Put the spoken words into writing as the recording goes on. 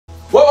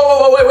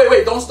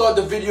Wait, don't start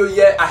the video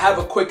yet. I have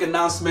a quick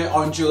announcement.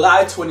 On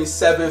July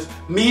 27th,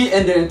 me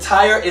and the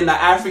entire Inner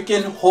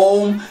African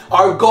Home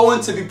are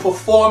going to be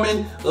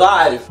performing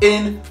live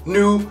in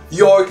New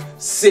York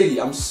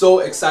City. I'm so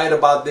excited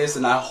about this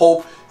and I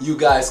hope you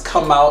guys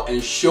come out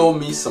and show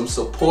me some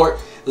support.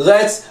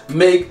 Let's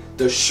make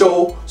the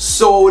show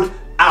sold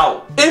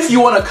out. If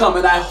you want to come,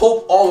 and I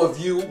hope all of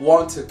you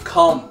want to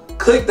come,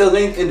 click the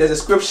link in the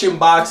description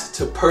box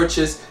to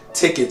purchase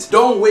tickets.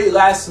 Don't wait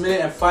last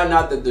minute and find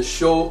out that the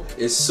show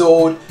is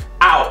sold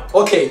out.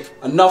 Okay,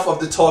 enough of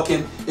the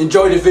talking.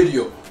 Enjoy the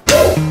video.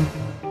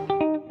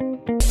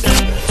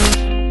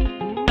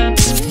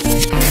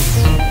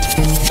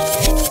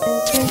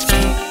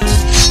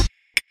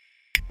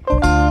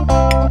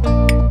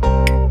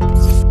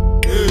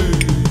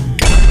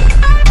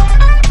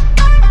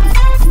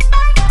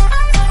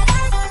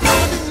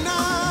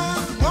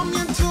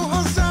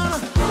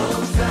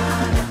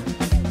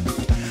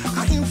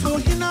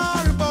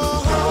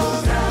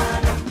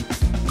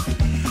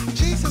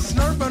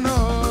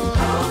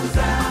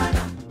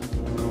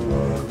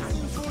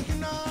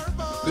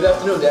 Good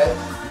afternoon, Dad.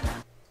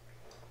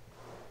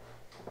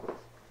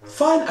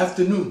 Fine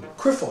afternoon,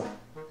 Clifford.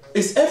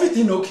 Is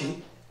everything okay?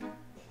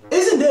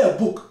 Isn't there a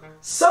book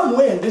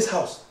somewhere in this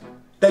house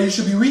that you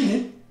should be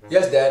reading?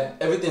 Yes, Dad.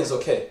 Everything's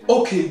okay.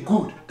 Okay,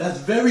 good. That's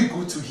very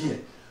good to hear.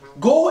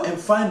 Go and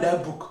find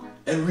that book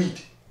and read.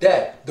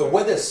 Dad, the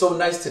weather is so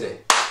nice today.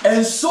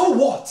 And so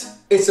what?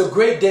 It's a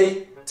great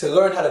day to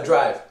learn how to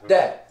drive.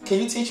 Dad, can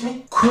you teach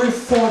me?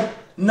 Clifford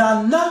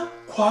Nana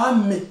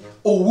Kwame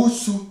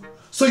Owusu.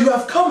 So you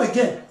have come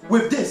again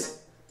with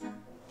this.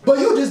 But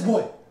you, this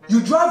boy,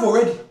 you drive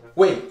already.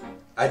 Wait,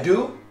 I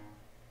do?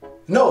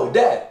 No,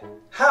 Dad.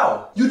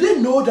 How? You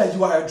didn't know that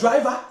you are a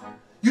driver?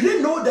 You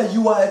didn't know that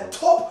you are a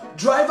top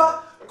driver?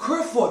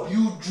 Clifford,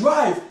 you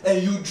drive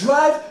and you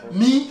drive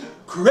me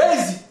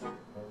crazy.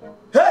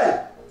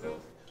 Hey!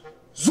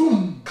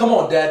 Zoom! Come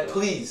on, Dad,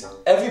 please.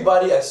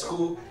 Everybody at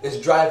school is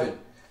driving,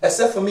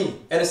 except for me.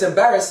 And it's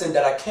embarrassing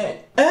that I can't.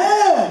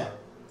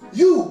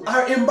 You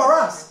are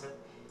embarrassed.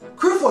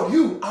 Clifford,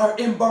 you are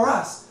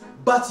embarrassed,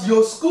 but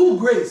your school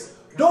grades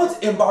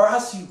don't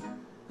embarrass you.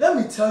 Let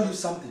me tell you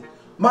something.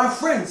 My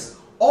friends,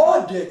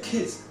 all their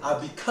kids are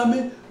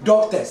becoming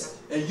doctors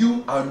and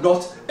you are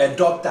not a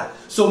doctor.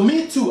 So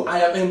me too, I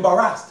am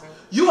embarrassed.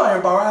 You are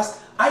embarrassed,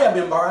 I am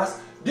embarrassed.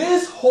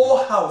 This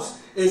whole house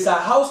is a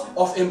house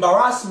of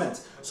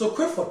embarrassment. So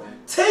Clifford,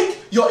 take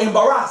your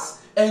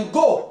embarrass and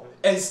go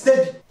and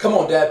study. Come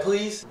on, Dad,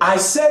 please. I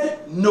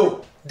said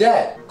no.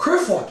 Dad,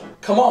 Clifford,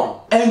 come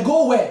on. And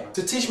go where?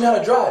 To teach me how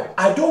to drive.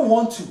 I don't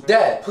want to.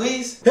 Dad,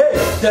 please. Hey,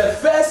 the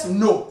first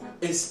no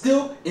is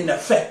still in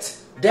effect.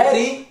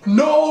 Daddy,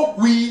 no,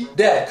 we.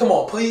 Dad, come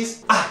on,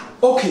 please.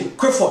 Okay,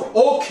 Clifford,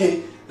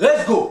 okay.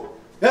 Let's go.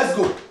 Let's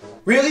go.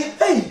 Really?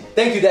 Hey.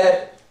 Thank you,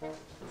 Dad.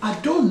 I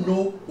don't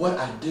know what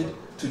I did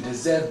to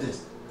deserve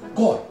this.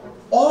 God,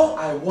 all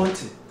I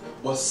wanted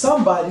was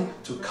somebody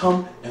to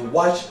come and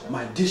wash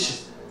my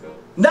dishes.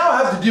 Now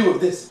I have to deal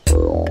with this.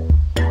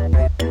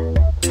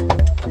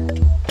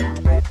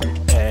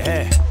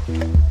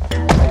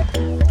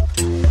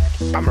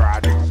 I'm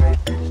riding.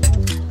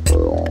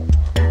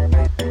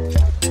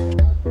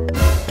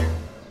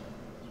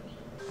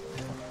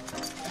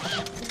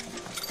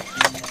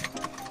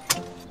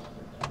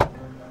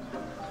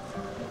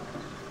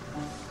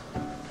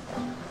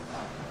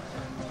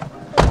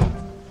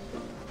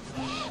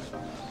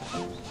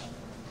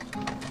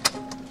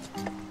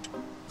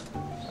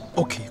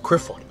 Okay,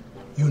 Clifford,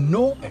 you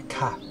know a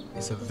car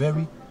is a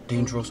very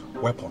dangerous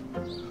weapon.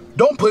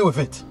 Don't play with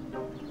it.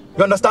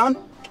 You understand?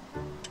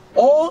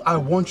 All I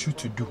want you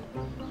to do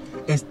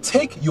is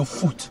take your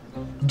foot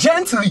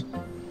gently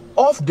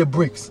off the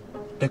brakes.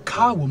 The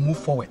car will move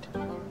forward.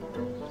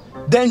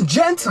 Then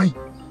gently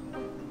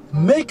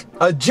make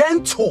a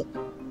gentle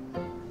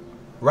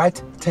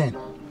right turn.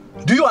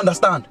 Do you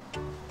understand?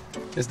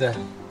 Yes, Dad.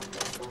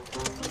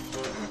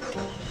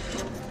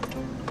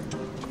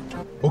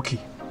 Okay.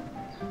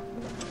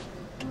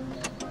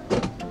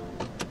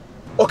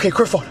 Okay,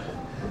 Clifford,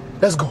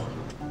 let's go.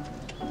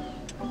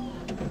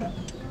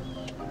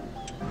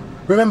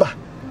 Remember,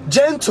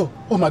 gentle.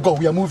 Oh my God,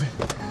 we are moving.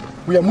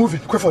 We are moving.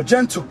 Clifford,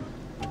 gentle.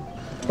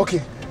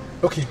 Okay,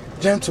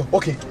 gentle.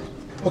 Okay,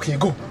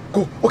 go.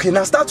 Okay,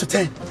 now start to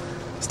turn.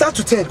 Start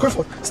to turn,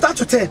 Clifford. Start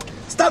to turn.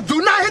 Start.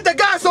 Do not hit the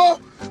gas, oh!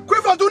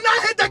 Clifford, do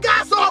not hit the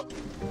gas, oh!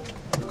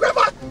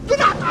 Clifford, do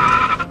not.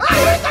 Hey,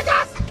 you hit the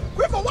gas!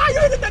 Clifford, why are you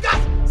hitting the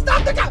gas?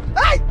 Stop the car!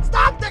 Hey,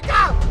 stop the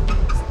car!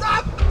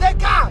 Stop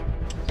the car!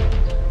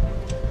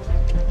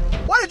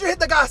 Why did you hit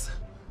the gas?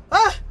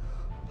 Huh?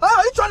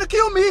 Are you trying to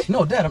kill me?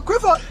 No, Dad,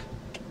 Clifford,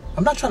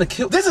 I'm not trying to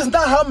kill. This is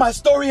not how my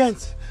story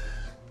ends.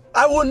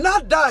 I will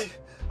not die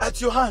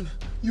at your hand.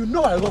 You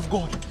know I love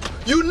God.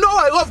 You know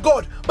I love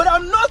God, but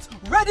I'm not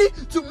ready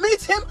to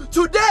meet him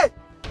today.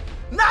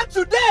 Not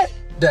today.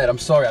 Dad, I'm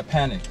sorry, I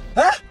panicked.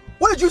 Huh?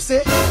 What did you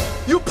say?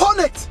 You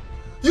panicked.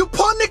 You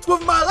panicked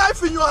with my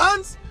life in your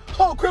hands?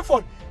 Oh,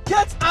 Clifford,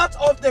 get out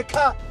of the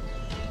car.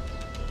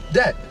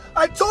 Dad.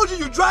 I told you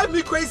you drive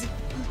me crazy.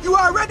 You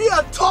are already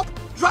a top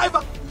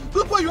driver.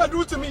 Look what you are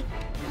doing to me.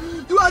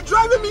 You are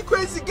driving me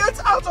crazy. Get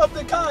out of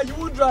the car. You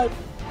won't drive.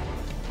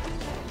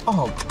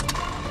 Oh.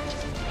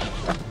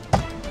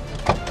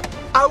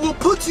 I will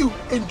put you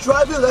in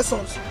driving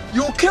lessons.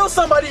 You will kill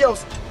somebody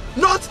else,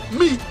 not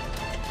me.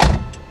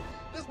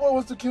 This boy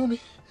wants to kill me.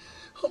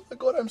 Oh my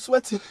God, I'm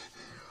sweating.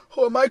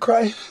 Oh, am I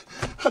crying?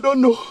 I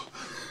don't know.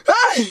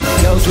 Hey!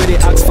 Girls where they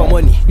ask for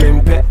money.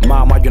 Mempe,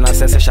 mama juna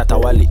sese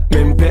shatawali.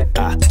 Mempe,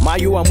 ma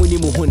you a muni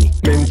muhuni.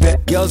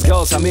 Mempe,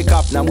 girls I make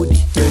up na mudi.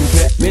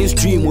 Mempe,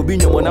 mainstream will be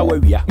no one aware.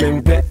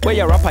 Mempe, where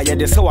your rapper ya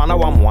de so wana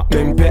wamwa.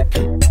 Mempe,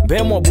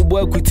 bemo bubu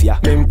ekutia.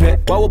 Mempe,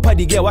 wa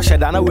upadi ge wa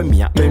shadana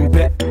wemia.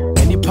 Mempe,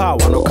 any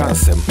power no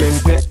cancel.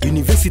 Mempe,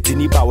 university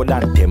ni ba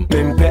wodantem.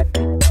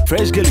 Mempe,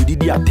 fresh girl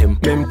didi atem.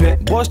 Mempe,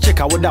 boss check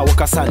a woda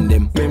waka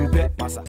sandem. Mempe, masa.